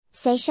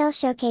Seychelles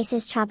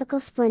showcases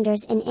tropical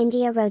splendors in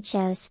India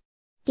Roadshows.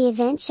 The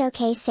event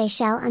showcased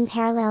Seychelles'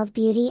 unparalleled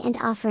beauty and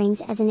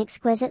offerings as an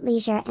exquisite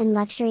leisure and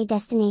luxury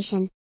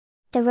destination.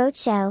 The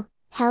roadshow,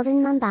 held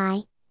in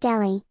Mumbai,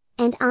 Delhi,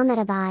 and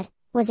Ahmedabad,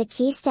 was a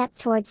key step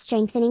towards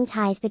strengthening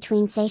ties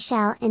between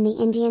Seychelles and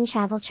the Indian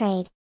travel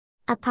trade.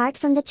 Apart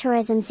from the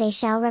tourism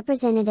Seychelles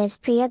representatives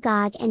Priya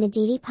Gog and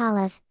Aditi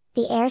Pallav,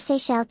 the Air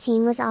Seychelles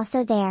team was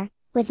also there,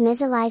 with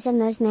Ms. Eliza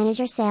Mose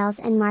Manager Sales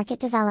and Market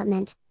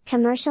Development,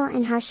 Commercial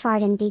and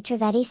Harshvardhan D.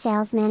 Trivedi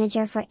Sales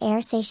Manager for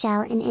Air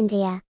Seychelles in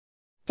India.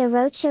 The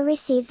roadshow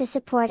received the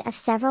support of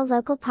several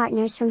local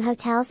partners from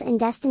hotels and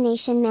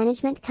destination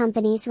management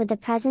companies with the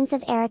presence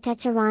of Erika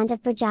Tarand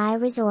of Berjaya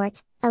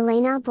Resort,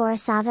 Elena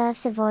Borisova of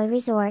Savoy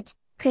Resort,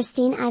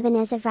 Christine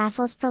Ibanez of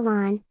Raffles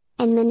Pralan,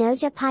 and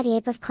Manoj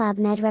Upadhyay of Club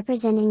Med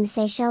representing the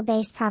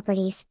Seychelles-based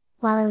properties,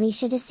 while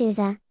Alicia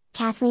D'Souza,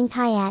 Kathleen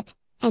Payette,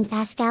 and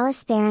Pascal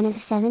Esperon of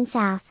Seven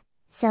South,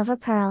 Silver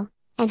Pearl,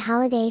 and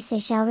Holiday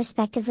Seychelles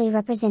respectively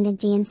represented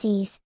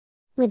DMCs.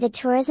 With the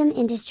tourism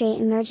industry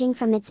emerging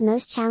from its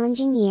most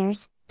challenging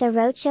years, the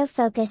roadshow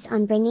focused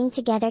on bringing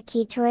together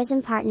key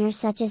tourism partners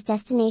such as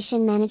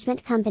destination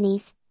management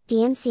companies,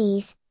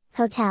 DMCs,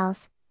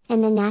 hotels,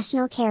 and the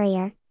national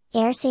carrier,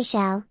 Air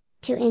Seychelles,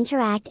 to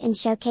interact and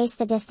showcase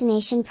the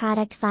destination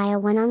product via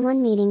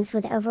one-on-one meetings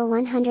with over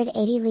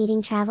 180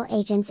 leading travel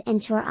agents and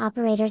tour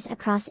operators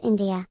across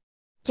India.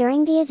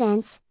 During the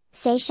events,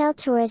 Seychelles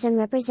tourism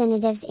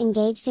representatives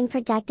engaged in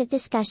productive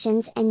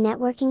discussions and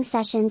networking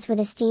sessions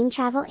with esteemed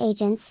travel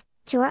agents,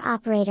 tour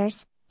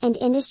operators, and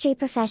industry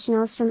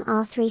professionals from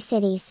all three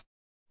cities.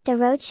 The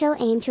roadshow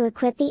aimed to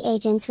equip the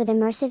agents with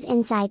immersive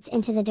insights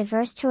into the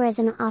diverse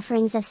tourism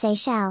offerings of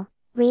Seychelles,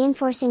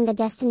 reinforcing the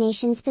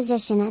destination's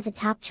position as a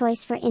top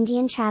choice for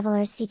Indian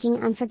travelers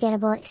seeking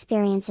unforgettable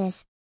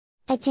experiences.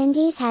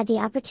 Attendees had the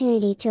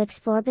opportunity to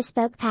explore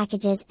bespoke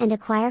packages and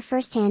acquire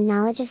first-hand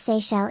knowledge of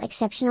Seychelles'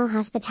 exceptional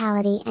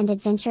hospitality and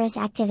adventurous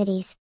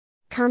activities.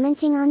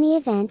 Commenting on the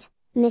event,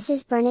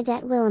 Mrs.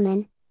 Bernadette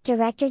Williman,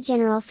 Director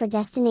General for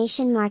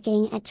Destination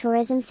Marketing at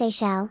Tourism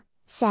Seychelles,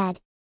 said,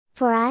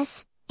 "For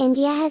us,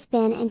 India has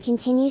been and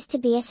continues to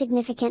be a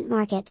significant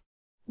market.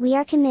 We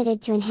are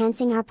committed to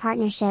enhancing our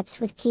partnerships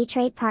with key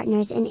trade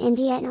partners in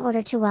India in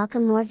order to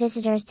welcome more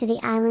visitors to the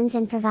islands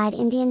and provide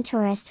Indian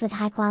tourists with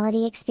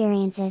high-quality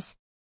experiences.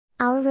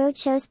 Our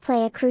roadshows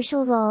play a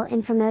crucial role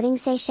in promoting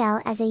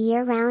Seychelles as a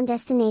year-round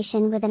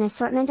destination with an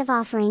assortment of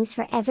offerings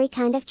for every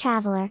kind of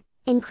traveler,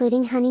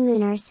 including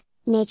honeymooners,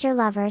 nature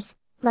lovers,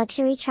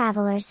 luxury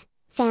travelers,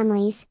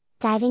 families,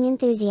 diving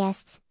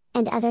enthusiasts,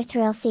 and other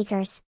thrill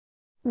seekers.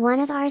 One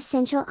of our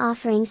essential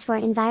offerings for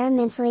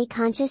environmentally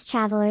conscious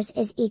travelers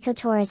is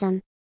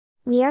ecotourism.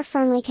 We are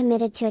firmly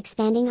committed to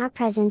expanding our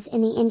presence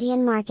in the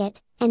Indian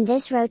market, and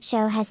this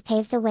roadshow has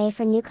paved the way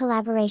for new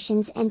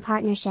collaborations and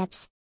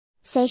partnerships.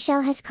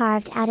 Seychelles has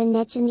carved out a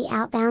niche in the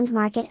outbound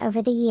market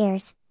over the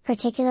years,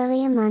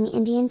 particularly among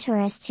Indian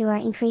tourists who are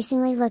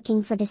increasingly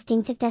looking for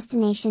distinctive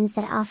destinations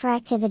that offer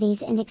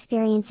activities and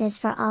experiences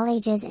for all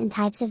ages and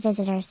types of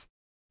visitors.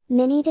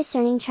 Many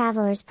discerning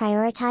travelers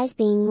prioritize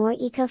being more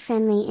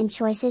eco-friendly in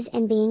choices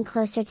and being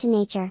closer to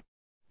nature.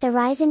 The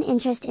rise in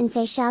interest in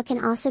Seychelles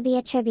can also be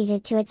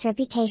attributed to its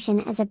reputation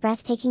as a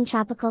breathtaking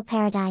tropical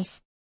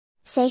paradise.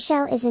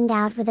 Seychelles is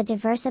endowed with a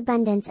diverse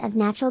abundance of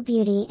natural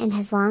beauty and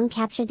has long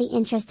captured the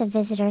interest of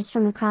visitors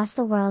from across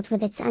the world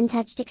with its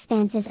untouched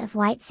expanses of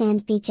white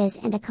sand beaches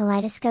and a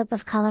kaleidoscope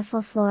of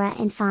colorful flora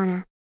and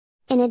fauna.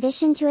 In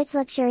addition to its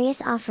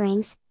luxurious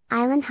offerings,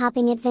 island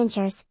hopping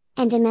adventures,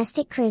 and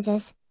domestic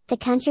cruises, the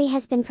country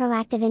has been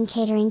proactive in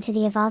catering to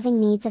the evolving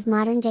needs of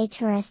modern-day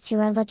tourists who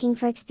are looking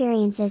for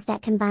experiences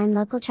that combine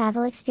local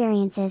travel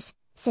experiences,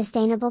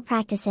 sustainable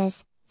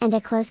practices, and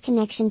a close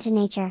connection to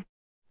nature.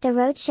 The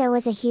roadshow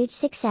was a huge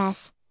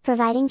success,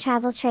 providing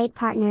travel trade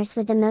partners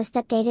with the most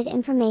updated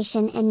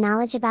information and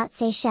knowledge about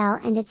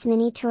Seychelles and its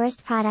many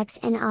tourist products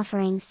and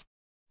offerings.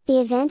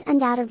 The event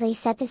undoubtedly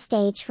set the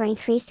stage for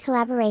increased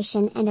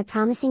collaboration and a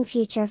promising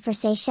future for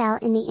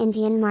Seychelles in the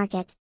Indian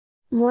market.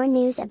 More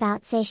news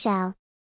about Seychelles.